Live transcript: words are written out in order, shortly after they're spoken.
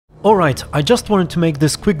Alright, I just wanted to make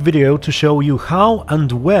this quick video to show you how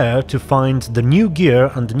and where to find the new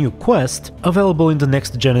gear and the new quest available in the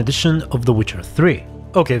next gen edition of The Witcher 3.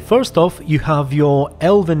 Okay, first off, you have your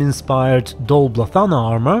elven-inspired Dol Blathana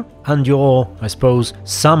armor and your, I suppose,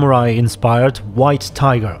 samurai-inspired White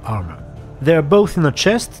Tiger armor. They're both in a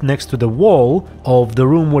chest next to the wall of the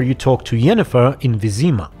room where you talk to Yennefer in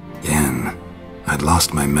Vizima. Yen, I'd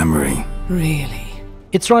lost my memory. Really?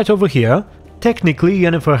 It's right over here. Technically,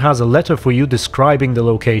 Yennefer has a letter for you describing the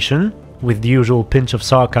location, with the usual pinch of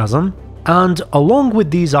sarcasm, and along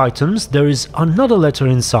with these items there is another letter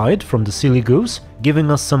inside from the Silly Goose,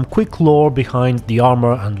 giving us some quick lore behind the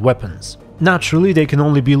armor and weapons. Naturally, they can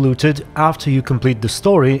only be looted after you complete the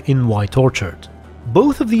story in White Orchard.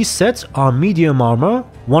 Both of these sets are medium armor,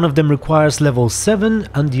 one of them requires level 7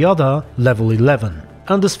 and the other level 11.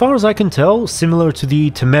 And as far as I can tell, similar to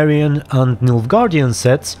the Temerian and Nilfgaardian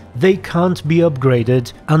sets, they can't be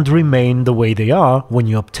upgraded and remain the way they are when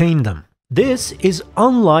you obtain them. This is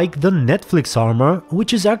unlike the Netflix armor,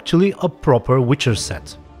 which is actually a proper Witcher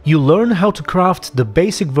set. You learn how to craft the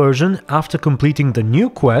basic version after completing the new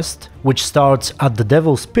quest, which starts at the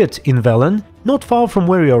Devil's Pit in Velen, not far from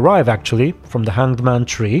where you arrive actually, from the Hanged Man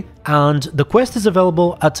tree, and the quest is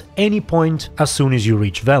available at any point as soon as you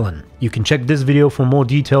reach Velen. You can check this video for more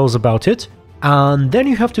details about it, and then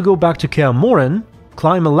you have to go back to Kaer Morhen,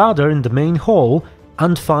 climb a ladder in the main hall,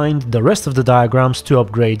 and find the rest of the diagrams to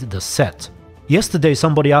upgrade the set. Yesterday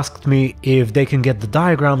somebody asked me if they can get the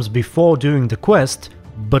diagrams before doing the quest,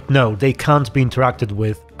 but no, they can't be interacted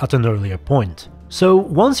with at an earlier point. So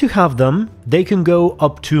once you have them, they can go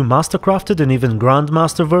up to Mastercrafted and even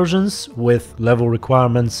Grandmaster versions, with level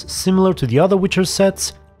requirements similar to the other Witcher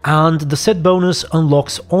sets, and the set bonus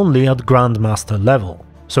unlocks only at Grandmaster level.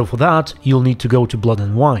 So for that, you'll need to go to Blood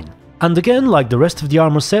and Wine. And again, like the rest of the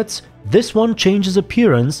armor sets, this one changes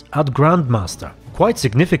appearance at Grandmaster. Quite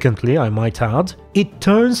significantly, I might add, it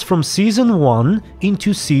turns from Season 1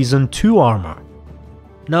 into Season 2 armor.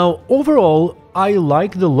 Now, overall, I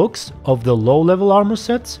like the looks of the low-level armor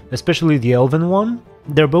sets, especially the Elven one.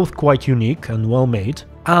 They're both quite unique and well made.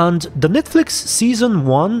 And the Netflix Season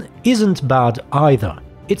 1 isn't bad either.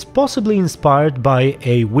 It's possibly inspired by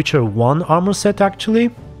a Witcher 1 armor set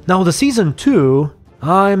actually. Now the Season 2,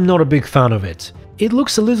 I'm not a big fan of it. It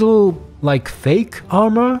looks a little like fake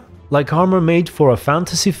armor, like armor made for a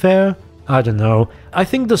fantasy fair. I don't know. I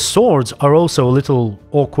think the swords are also a little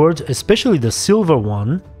awkward, especially the silver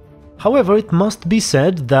one. However, it must be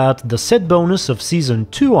said that the set bonus of Season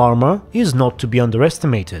 2 armor is not to be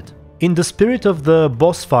underestimated. In the spirit of the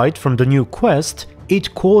boss fight from the new quest,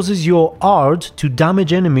 it causes your Ard to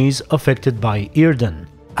damage enemies affected by Yrden.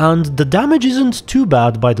 And the damage isn't too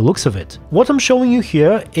bad by the looks of it. What I'm showing you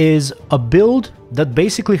here is a build that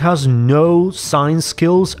basically has no sign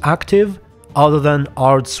skills active other than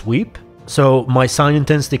Ard Sweep. So my sign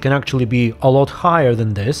intensity can actually be a lot higher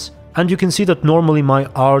than this, and you can see that normally my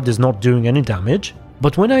Ard is not doing any damage,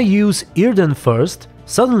 but when I use Yrden first,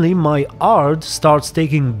 suddenly my Ard starts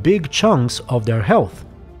taking big chunks of their health.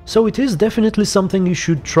 So it is definitely something you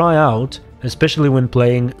should try out, especially when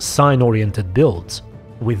playing sign-oriented builds.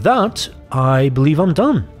 With that, I believe I'm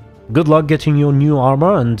done. Good luck getting your new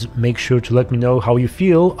armor, and make sure to let me know how you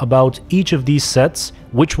feel about each of these sets,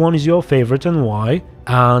 which one is your favorite and why.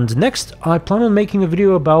 And next, I plan on making a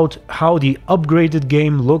video about how the upgraded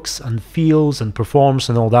game looks and feels and performs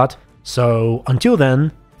and all that. So until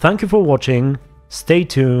then, thank you for watching, stay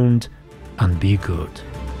tuned, and be good.